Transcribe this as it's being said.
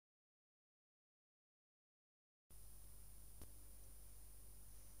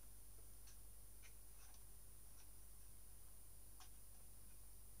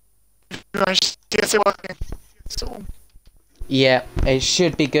managed to get it working. So, Yeah, it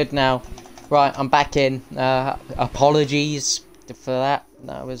should be good now. Right, I'm back in. Apologies for that.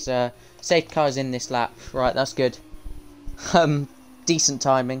 That was safety cars in this lap. Right, that's good. Decent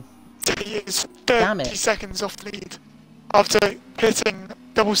timing. he is Damn 30 it. seconds off the lead after hitting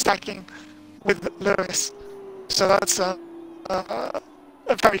double stacking with Lewis. So that's a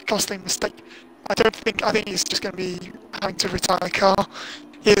very costly mistake. I think he's just going to be having to retire the car.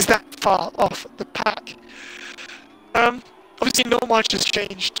 He is that far off the pack. Obviously not much has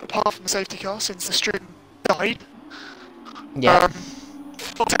changed apart from the safety car since the stream died. Yeah.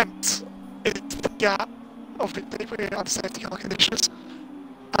 4 tenths is the gap of it if we're under safety car conditions.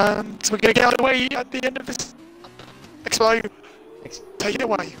 And we're going to get out of the way at the end of this. Explode. Take it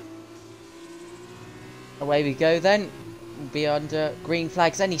away. Away we go then. We'll be under green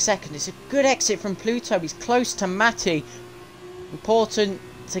flags any second. It's a good exit from Pluto. He's close to Matty. Important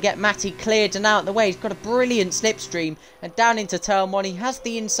to get Matty cleared and out of the way. He's got a brilliant slipstream. And down into turn 1. He has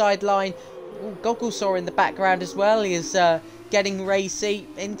the inside line. Ooh, Gogglesaw in the background as well. He is getting racy.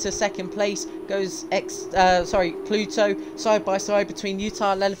 Into second place goes Pluto. Side by side between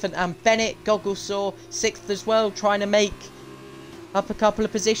Utah Elephant and Bennett. Gogglesaw 6th as well. Trying to make up a couple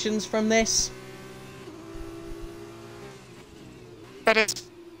of positions from this. Bennett's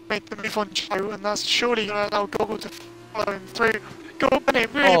made the move on Joe, and that's surely going to allow Goggle to follow him through. Bennett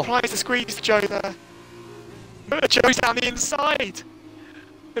really applies the squeeze to Joe there. Joe's down the inside.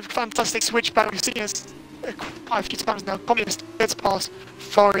 A fantastic switchback. We've seen this quite a few times now. Communist gets past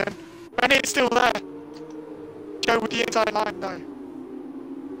Florian. Bennett's still there. Joe with the inside line though.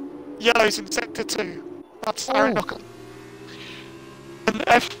 Yellow's in sector 2. That's Aaron Knocker. And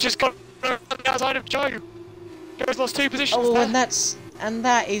F just got on the outside of Joe. Joe's lost 2 positions there. And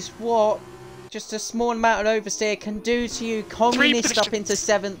that is what just a small amount of oversteer can do to you. Communist up into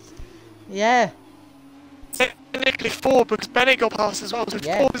 7th. Yeah. Technically 4 because Bennett got past as well, so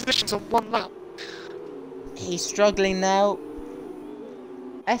 4 positions on 1 lap. He's struggling now.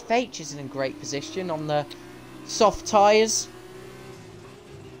 FH isn't in great position on the soft tyres.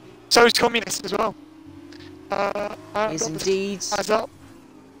 So is Communist as well. Is indeed. Eyes up.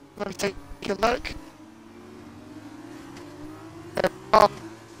 Let me take a look.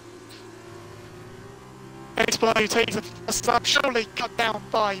 Explode takes a slap, surely cut down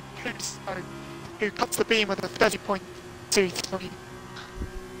by Pluto, who cuts the beam with a 30.23.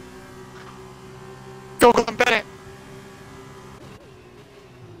 Goggle and Bennett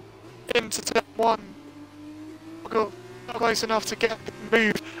into turn 1. Goggle not close enough to get the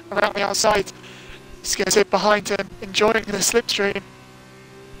move around the outside. Just gets it behind him, enjoying the slipstream.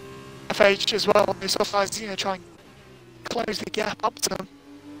 FH as well, who's offsides, you know, try and close the gap up to them.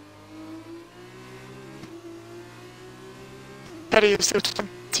 Teddy is still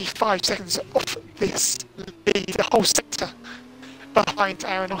 25 seconds off this lead, the whole sector behind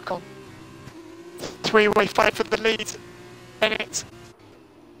Aaron Ocon. 3-way fight for the lead. Bennett.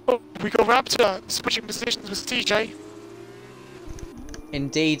 Oh, we got Raptor switching positions with CJ.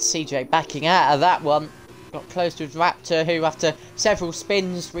 Indeed, CJ backing out of that one. Got close with Raptor, who after several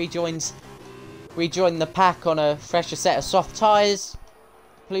spins rejoined the pack on a fresher set of soft tyres.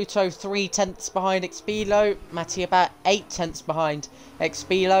 Pluto 3 tenths behind Expelo. Matty about 8 tenths behind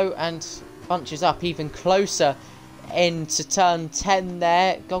Expelo, and bunches up even closer into turn 10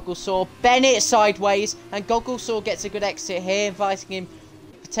 there. Gogglesaw, Bennett sideways, and Gogglesaw gets a good exit here, inviting him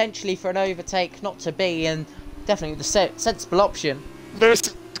potentially for an overtake, not to be, and definitely the sensible option.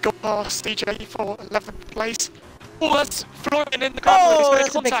 Lewis got past DJ for 11th place. Oh, that's Florian in the car. Oh,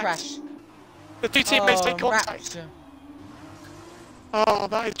 that's a big crash. The 2 teammates make contact. Raptor. Oh,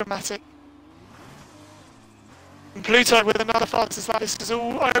 that is dramatic. And Pluto with another fastest lap. This is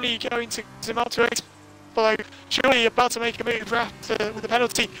all only going to zoom up to 8 below. Surely about to make a move Raptor with the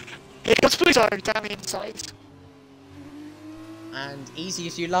penalty. Here comes Pluto down the inside. And easy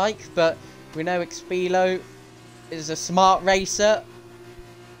as you like, but we know Expelo is a smart racer.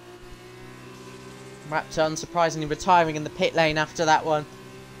 Raptor unsurprisingly retiring in the pit lane after that one.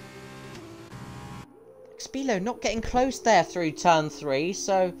 Expelo not getting close there through turn 3,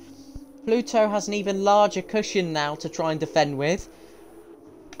 so Pluto has an even larger cushion now to try and defend with.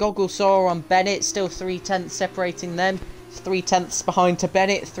 Gogglesaw on Bennett, still 3 tenths separating them. 3 tenths behind to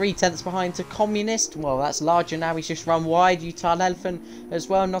Bennett, 3 tenths behind to Communist. Well, that's larger now, he's just run wide. Utah Elephant as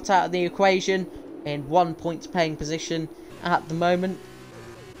well, not out of the equation. In 1 point paying position at the moment.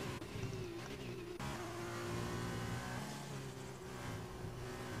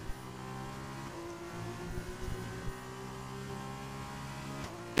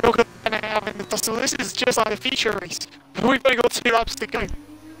 Having the tussle. This is just like a feature race. We've only got 2 laps to go.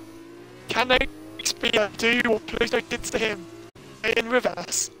 Can they do what Pluto did to him in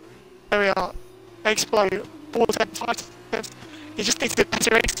reverse? There we are. Explode. 4 tenths, 5 tenths. He just needs to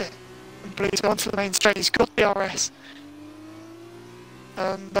better exit. And Pluto onto the main straight. He's got the RS.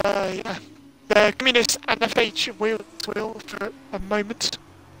 And yeah. The Communist and FH wheel for a moment.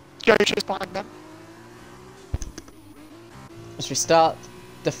 Joe just behind them. As we start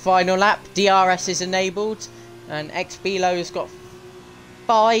the final lap, DRS is enabled, and XBlo's got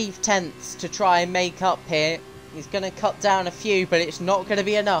 5 tenths to try and make up here. He's going to cut down a few, but it's not going to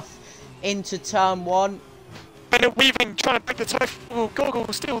be enough. Into turn 1. Bennett weaving, trying to break the total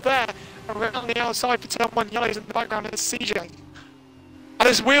goggles, still there. Around the outside for turn 1, yellows in the background is CJ. And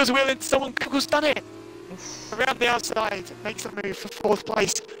there's wheels wheeling, someone goggles done it. Around the outside, makes the move for 4th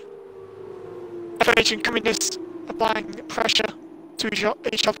place. FH and Communist applying pressure to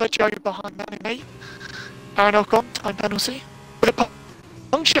each other. Joe behind that in 8. Aaron Ocon, time penalty. With a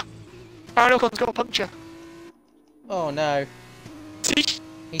puncture. Aaron Ocon's got a puncture. Oh no. He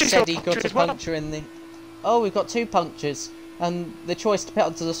He's said he got a puncture in the... Oh, we've got 2 punctures. And the choice to pit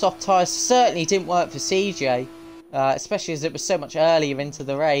onto the soft tyres certainly didn't work for CJ. Especially as it was so much earlier into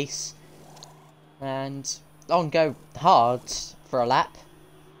the race. And on go hard for a lap.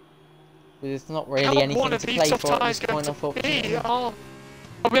 There's not really anything to play for at this point, unfortunately. Are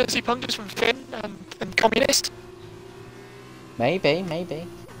we going to see punctures from Finn and Communist? Maybe.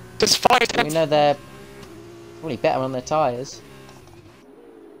 There's 5 tenths. We know they're probably better on their tyres.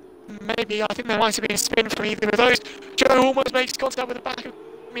 Maybe, I think there might have been a spin from either of those. Joe almost makes contact with the back of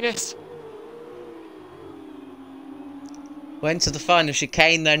Communist. Well, into the final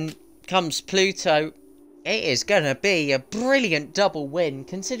chicane, then comes Pluto. It is going to be a brilliant double win,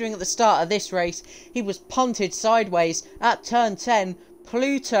 considering at the start of this race, he was punted sideways at turn 10.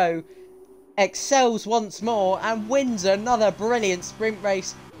 Pluto excels once more and wins another brilliant sprint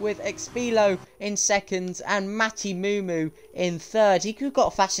race with Expilo in 2nd and Matty Mumu in 3rd. He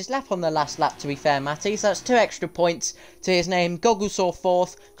got a fastest lap on the last lap, to be fair, Matty, so that's 2 extra points to his name. Gogglesaw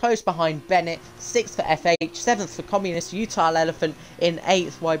 4th, close behind Bennett, 6th for FH, 7th for Communist, Utah Elephant in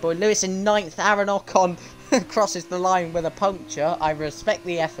 8th, Boy Lewis in 9th, Aaron Ocon crosses the line with a puncture. I respect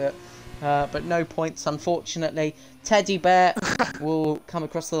the effort, but no points, unfortunately. Teddy Bear will come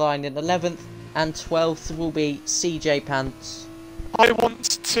across the line in 11th, and 12th will be CJ Pants. I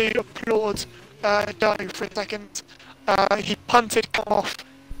want to applaud Joe for a second. He punted, come off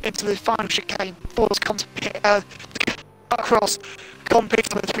into the final chicane. Force comes across, Con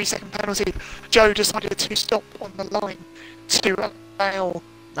picked up a 3-second penalty. Joe decided to stop on the line to allow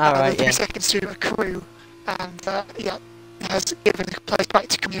the 3 seconds to accrue, and yeah, has given the place back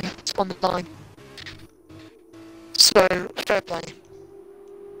to Communist on the line. So, fair play.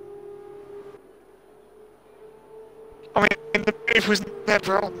 I mean, the move was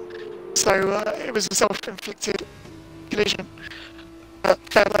never on, so it was a self-inflicted collision.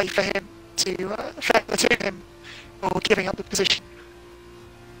 Fair play for him for giving up the position.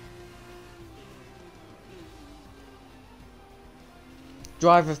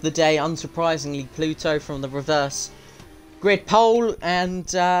 Driver of the day, unsurprisingly, Pluto from the reverse grid pole, and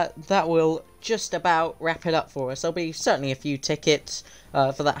that will just about wrap it up for us. There'll be certainly a few tickets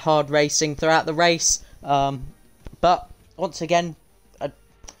for that hard racing throughout the race. But once again,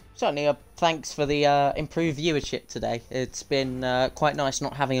 certainly a thanks for the improved viewership today. It's been quite nice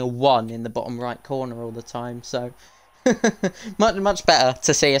not having a 1 in the bottom right corner all the time. So much better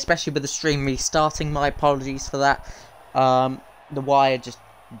to see, especially with the stream restarting. My apologies for that. The wire just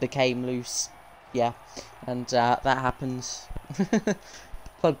became loose. Yeah, and that happens.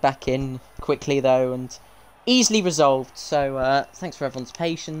 Plug back in quickly though, and easily resolved. So thanks for everyone's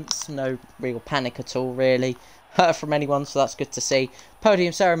patience. No real panic at all, really. From anyone, so that's good to see.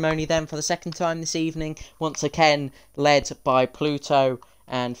 Podium ceremony then for the 2nd time this evening, once again led by Pluto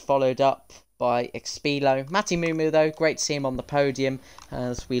and followed up by Expilo. Matty Mumu though, great to see him on the podium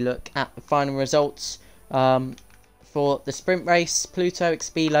as we look at the final results for the sprint race. Pluto,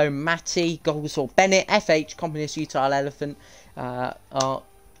 Expilo, Matty, Gogglesaw, Bennett, FH, Communist, Utah Elephant are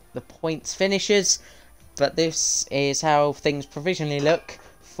the points finishers, but this is how things provisionally look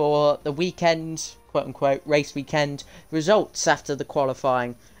for the weekend, quote-unquote, race weekend results after the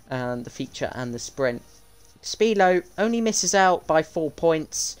qualifying and the feature and the sprint. Spilo only misses out by 4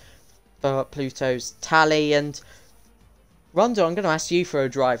 points for Pluto's tally. And Rondo, I'm going to ask you for a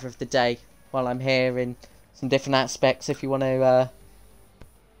driver of the day while I'm here in some different aspects, if you want to...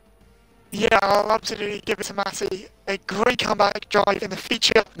 Yeah, I'll absolutely give it to Matty. A great comeback drive in the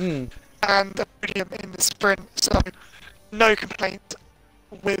feature and a podium in the sprint, so no complaint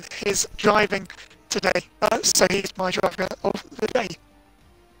with his driving today, so he's my driver of the day.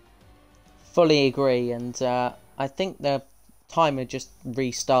 fully agree, and I think the timer just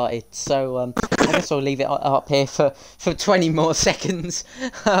restarted, so I guess I'll leave it up here for 20 more seconds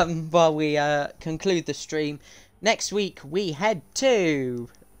while we conclude the stream. Next week we head to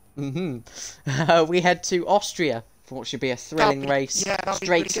we head to Austria for what should be a thrilling race. Yeah,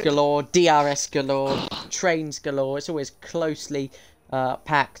 Straights galore, DRS galore, trains galore. It's always closely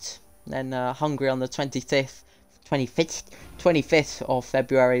packed. Then Hungary on the 25th of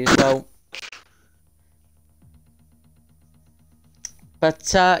February as well.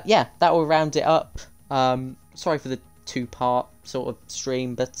 But yeah, that will round it up. Sorry for the two-part sort of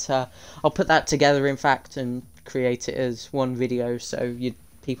stream, but I'll put that together, in fact, and create it as one video so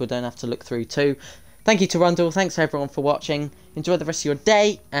people don't have to look through two. Thank you to Rundle. Thanks everyone for watching. Enjoy the rest of your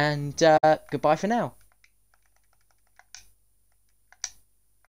day, and goodbye for now.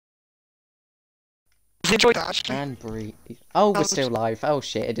 You enjoyed that, actually? And breathe. Oh, we're still live. Oh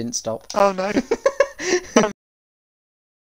shit, it didn't stop. Oh no.